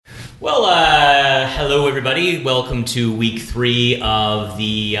Well, hello everybody. Welcome to week 3 of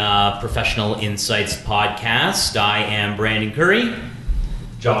the Professional Insights podcast. I am Brandon Currie.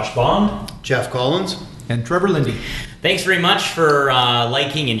 Josh Bond. Jeff Collins. And Trevor Lindy. Thanks very much for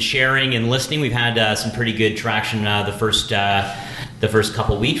liking and sharing and listening. We've had some pretty good traction the first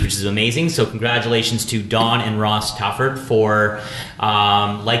couple weeks, which is amazing. So congratulations to Don and Ross Tufford for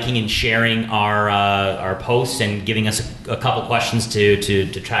liking and sharing our posts and giving us a couple questions to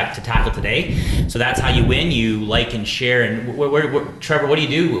tackle today. So that's how you win. You like and share. And Trevor, what do you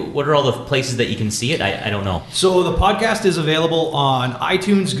do? What are all the places that you can see it? I don't know. So the podcast is available on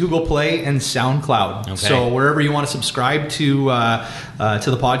iTunes, Google Play, and SoundCloud. Okay. So wherever you want to subscribe to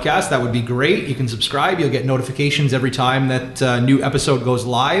the podcast, that would be great. You can subscribe. You'll get notifications every time that new episode goes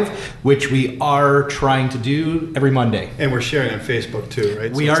live, which we are trying to do every Monday. And we're sharing on Facebook too,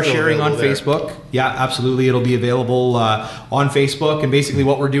 right? We are sharing on Facebook. Yeah, absolutely. It'll be available on Facebook. And basically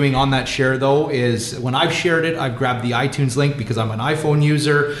what we're doing on that share, though, is when I've shared it, I've grabbed the iTunes link because I'm an iPhone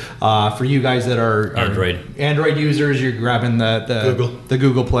user. For you guys that are Android users, you're grabbing the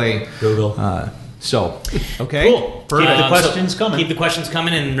Google Play. Google. Okay. Cool. Perfect. Keep the questions coming. Keep the questions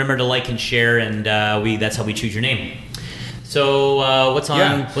coming, and remember to like and share, and that's how we choose your name. So what's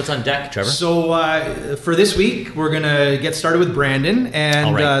on deck, Trevor? So for this week, we're going to get started with Brandon.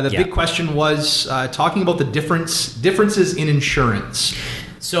 And the big question was talking about the differences in insurance.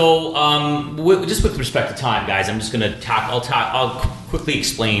 So just with respect to time, guys, I'm just going to I'll quickly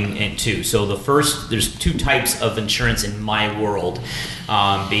explain it too. So there's 2 types of insurance in my world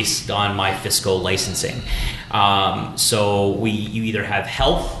based on my fiscal licensing. So you either have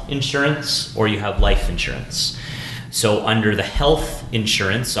health insurance or you have life insurance. So under the health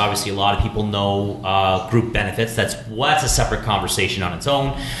insurance, obviously a lot of people know group benefits. That's a separate conversation on its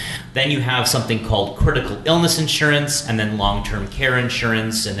own. Then you have something called critical illness insurance, and then long-term care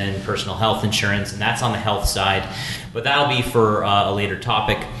insurance, and then personal health insurance, and that's on the health side. But that'll be for a later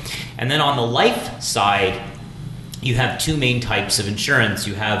topic. And then on the life side, you have 2 main types of insurance.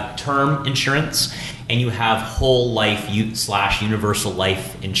 You have term insurance, and you have whole life / universal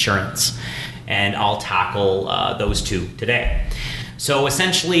life insurance. And I'll tackle those 2 today. So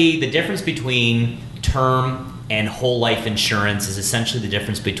essentially, the difference between term and whole life insurance is essentially the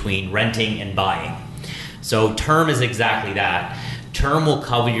difference between renting and buying. So term is exactly that. Term will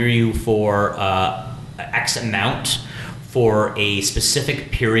cover you for X amount for a specific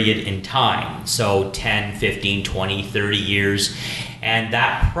period in time. So 10, 15, 20, 30 years. And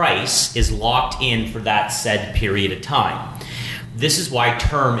that price is locked in for that said period of time. This is why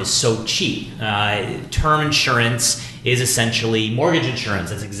term is so cheap. Term insurance is essentially mortgage insurance.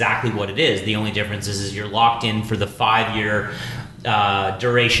 That's exactly what it is. The only difference is you're locked in for the 5-year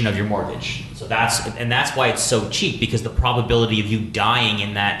duration of your mortgage. So that's why it's so cheap, because the probability of you dying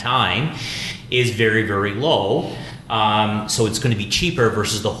in that time is very, very low. So it's going to be cheaper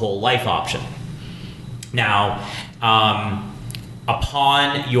versus the whole life option. Now,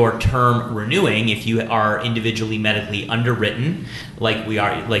 upon your term renewing, if you are individually medically underwritten, like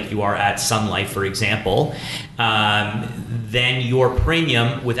you are at Sun Life, for example, then your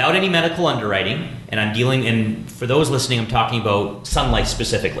premium, without any medical underwriting, and for those listening, I'm talking about Sun Life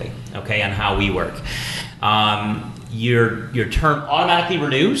specifically, okay, on how we work. Your term automatically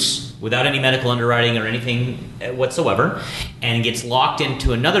renews without any medical underwriting or anything whatsoever, and gets locked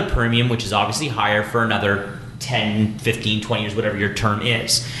into another premium, which is obviously higher for another 10, 15, 20 years, whatever your term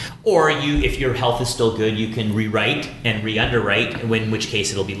is. Or if your health is still good, you can rewrite and re-underwrite, in which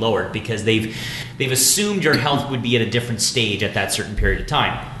case it'll be lowered, because they've assumed your health would be at a different stage at that certain period of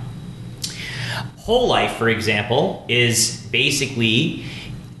time. Whole life, for example, is basically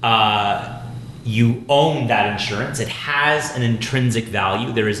you own that insurance. It has an intrinsic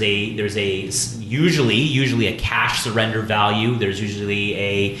value. There's usually a cash surrender value. There's usually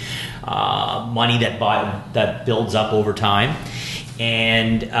a money that builds up over time,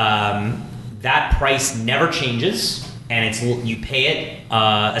 and that price never changes. And you pay it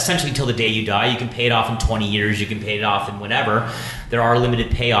essentially till the day you die. You can pay it off in 20 years. You can pay it off in whenever. There are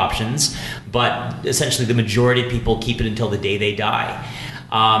limited pay options, but essentially the majority of people keep it until the day they die.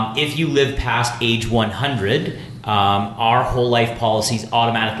 If you live past age 100, our whole life policies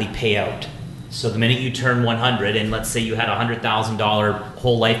automatically pay out. So the minute you turn 100, and let's say you had a $100,000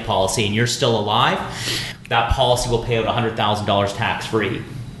 whole life policy and you're still alive, that policy will pay out $100,000 tax-free,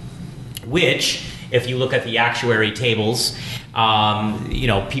 which, if you look at the actuary tables,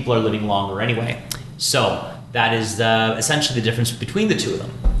 people are living longer anyway. So that is essentially the difference between the 2 of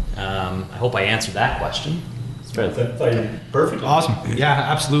them. I hope I answered that question. Perfect. Awesome. Yeah,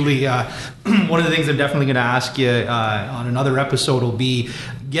 absolutely. One of the things I'm definitely going to ask you on another episode will be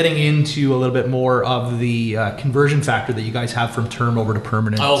getting into a little bit more of the conversion factor that you guys have from term over to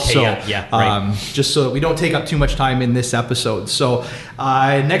permanent. Oh, okay, so, yeah, right. Just so that we don't take up too much time in this episode. So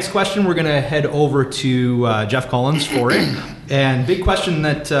next question, we're going to head over to Jeff Collins for it. And big question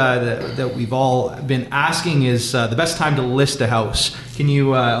that we've all been asking is the best time to list a house. Can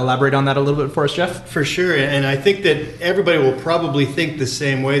you elaborate on that a little bit for us, Jeff? For sure, and I think that everybody will probably think the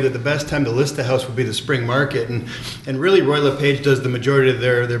same way, that the best time to list a house would be the spring market. And really, Roy LePage does the majority of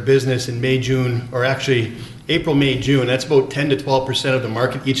their business in May, June, or actually April, May, June. That's about 10 to 12% of the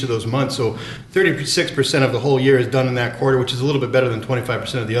market each of those months. So 36% of the whole year is done in that quarter, which is a little bit better than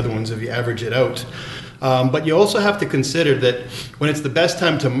 25% of the other ones if you average it out. But you also have to consider that when it's the best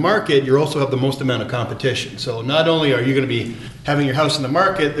time to market, you also have the most amount of competition. So not only are you going to be having your house in the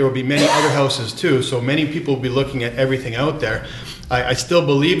market, there will be many other houses too. So many people will be looking at everything out there. I still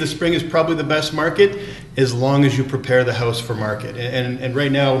believe the spring is probably the best market as long as you prepare the house for market. And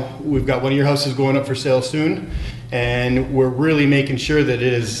right now, we've got one of your houses going up for sale soon, and we're really making sure that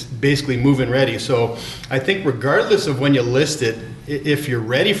it is basically move-in ready. So I think regardless of when you list it, if you're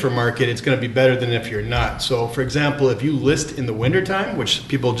ready for market, it's going to be better than if you're not. So for example, if you list in the wintertime, which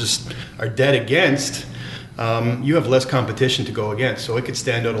people just are dead against, you have less competition to go against. So it could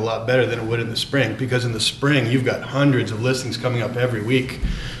stand out a lot better than it would in the spring, because in the spring, you've got hundreds of listings coming up every week.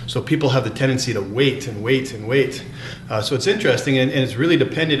 So people have the tendency to wait and wait and wait. So it's interesting, and it's really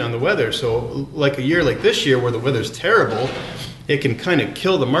dependent on the weather. So like a year like this year where the weather's terrible, it can kind of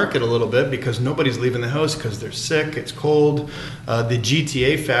kill the market a little bit because nobody's leaving the house because they're sick, it's cold. The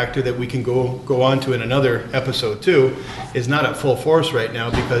GTA factor that we can go on to in another episode too is not at full force right now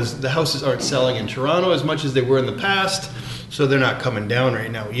because the houses aren't selling in Toronto as much as they were in the past, so they're not coming down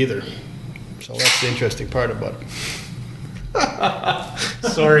right now either. So that's the interesting part about it.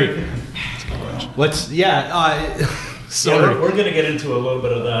 Sorry. Sorry. Yeah, we're going to get into a little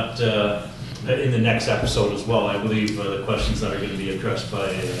bit of that in the next episode as well. I believe the questions that are going to be addressed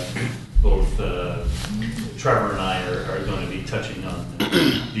by both Trevor and I are going to be touching on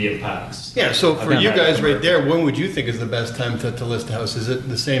the impacts. Yeah, so for you guys right there, when would you think is the best time to list a house? Is it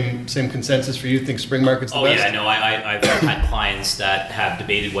the same consensus for you? Think spring market's the best? Oh yeah, no, I've had clients that have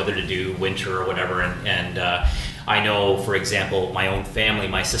debated whether to do winter or whatever, and I know, for example, my own family,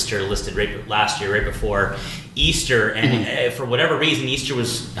 my sister listed last year, right before Easter, and for whatever reason, Easter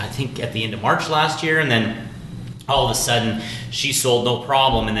was, I think, at the end of March last year, and then all of a sudden, she sold no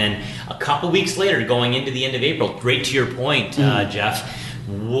problem, and then a couple weeks later, going into the end of April, right to your point, Jeff,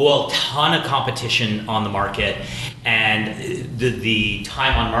 well, ton of competition on the market, and the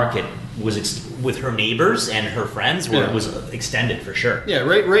time on market was with her neighbors and her friends was extended for sure. Yeah,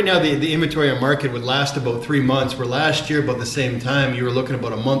 right now the inventory on market would last about 3 months, where last year about the same time you were looking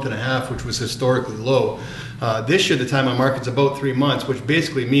about a month and a half, which was historically low. This year the time on market's about 3 months, which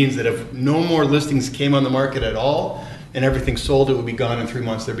basically means that if no more listings came on the market at all and everything sold, it would be gone in 3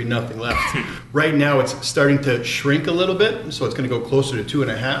 months. There'd be nothing left. Right now it's starting to shrink a little bit, so it's going to go closer to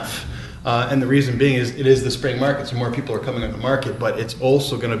 2.5. And the reason being is it is the spring market, so more people are coming on the market, but it's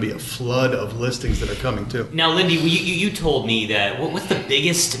also going to be a flood of listings that are coming too. Now, Lindy, you told me that, what's the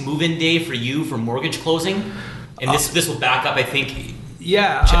biggest move-in day for you for mortgage closing? And this will back up, I think.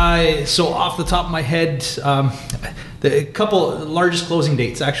 Yeah, so off the top of my head, the couple largest closing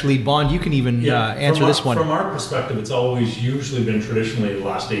dates, actually, Bond, you can even answer this one. From our perspective, it's always usually been traditionally the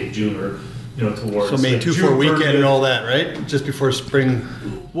last day of June or towards so May 2-4 weekend and all that, right? Just before spring.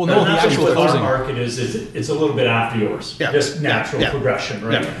 Well, no, the actual with closing. Our market is it's a little bit after yours. Yeah. Just natural progression,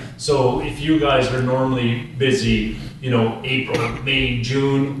 right? Yeah. So if you guys are normally busy, April, May,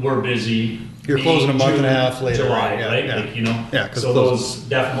 June, we're busy. You're May, closing a month June, and a half later, July, right? right? Yeah. So those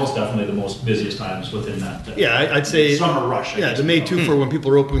most definitely the most busiest times within that. I'd say summer rush. I guess, the May 2 for when people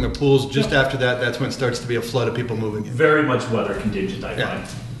are opening their pools. Just after that, that's when it starts to be a flood of people moving in. Very much weather contingent, I find.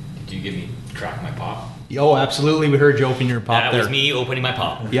 Do you give me a crack in my pop? Oh, absolutely. We heard you opening your pop That there. was me opening my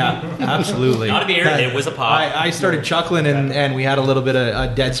pop. Yeah, absolutely. Not a beer, it was a pop. I started chuckling, and we had a little bit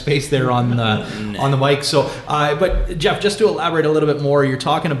of dead space there on the mic. So, but Jeff, just to elaborate a little bit more, you're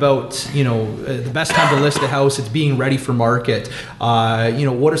talking about the best time to list a house. It's being ready for market.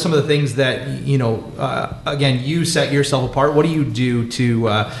 What are some of the things that again, you set yourself apart? What do you do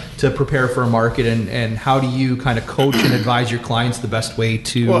to prepare for a market, and how do you kind of coach and advise your clients the best way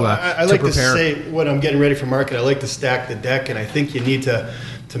to I like prepare? To say when I'm getting ready for market, I like to stack the deck, and I think you need to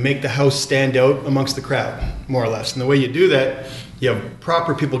make the house stand out amongst the crowd, more or less. And the way you do that, you have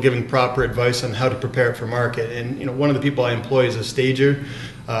proper people giving proper advice on how to prepare it for market. And one of the people I employ is a stager.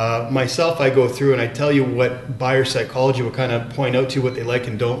 Myself, I go through and I tell you what buyer psychology will kind of point out to you what they like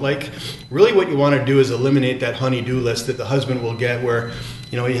and don't like. Really what you want to do is eliminate that honey-do list that the husband will get where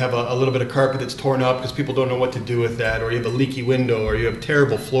you have a little bit of carpet that's torn up because people don't know what to do with that, or you have a leaky window, or you have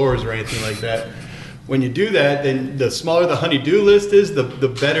terrible floors or anything like that. When you do that, then the smaller the honey-do list is, the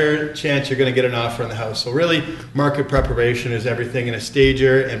better chance you're going to get an offer on the house. So really, market preparation is everything, and a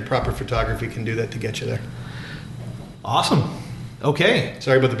stager and proper photography can do that to get you there. Awesome. Okay.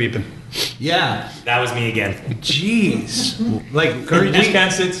 Sorry about the beeping. Yeah. That was me again. Jeez. Like, Curry just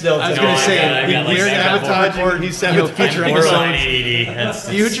can't sit still. I was going to say, I got like we're sabotaging. He's sabotaging. future I'm borderline episodes.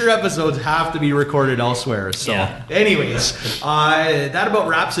 ADD. Future episodes have to be recorded elsewhere. So, Yeah. anyways, that about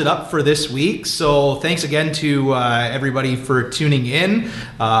wraps it up for this week. So, thanks again to everybody for tuning in.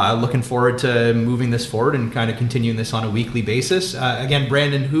 Looking forward to moving this forward and kind of continuing this on a weekly basis. Again,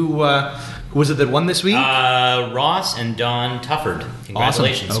 Brandon, who was it that won this week? Ross and Don Tufford.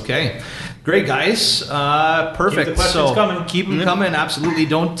 Congratulations. Awesome. Okay. Great, guys. Perfect. Keep the questions coming. Keep them coming. Absolutely.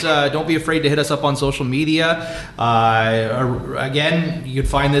 Don't be afraid to hit us up on social media. Again, you can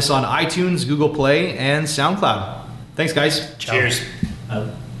find this on iTunes, Google Play, and SoundCloud. Thanks, guys. Cheers.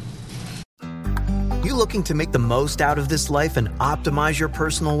 You looking to make the most out of this life and optimize your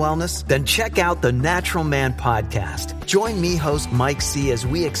personal wellness? Then check out the Natural Man Podcast. Join me, host Mike C., as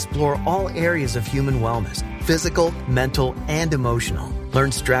we explore all areas of human wellness, physical, mental, and emotional.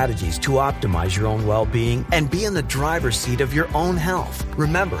 Learn strategies to optimize your own well-being and be in the driver's seat of your own health.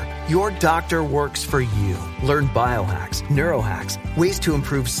 Remember, your doctor works for you. Learn biohacks, neurohacks, ways to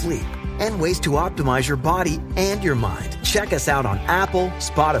improve sleep, and ways to optimize your body and your mind. Check us out on Apple,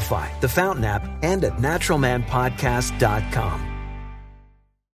 Spotify, the Fountain app, and at naturalmanpodcast.com.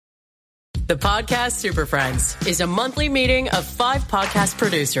 The Podcast Super Friends is a monthly meeting of 5 podcast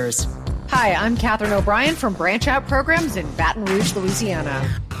producers. Hi, I'm Katherine O'Brien from Branch Out Programs in Baton Rouge,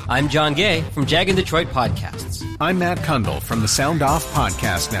 Louisiana. I'm John Gay from Jag and Detroit Podcasts. I'm Matt Kundle from the Sound Off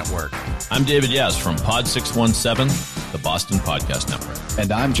Podcast Network. I'm David Yaz from Pod 617, the Boston Podcast Network.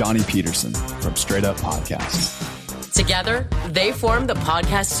 And I'm Johnny Peterson from Straight Up Podcasts. Together, they form the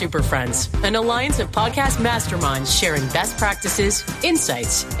Podcast Super Friends, an alliance of podcast masterminds sharing best practices,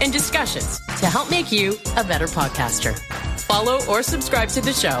 insights, and discussions to help make you a better podcaster. Follow or subscribe to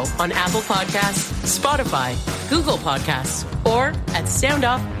the show on Apple Podcasts, Spotify, Google Podcasts, or at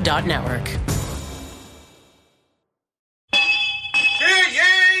soundoff.network. Hear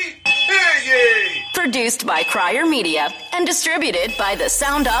ye! Hear ye! Produced by Crier Media and distributed by the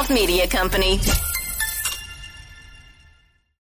Sound Off Media Company.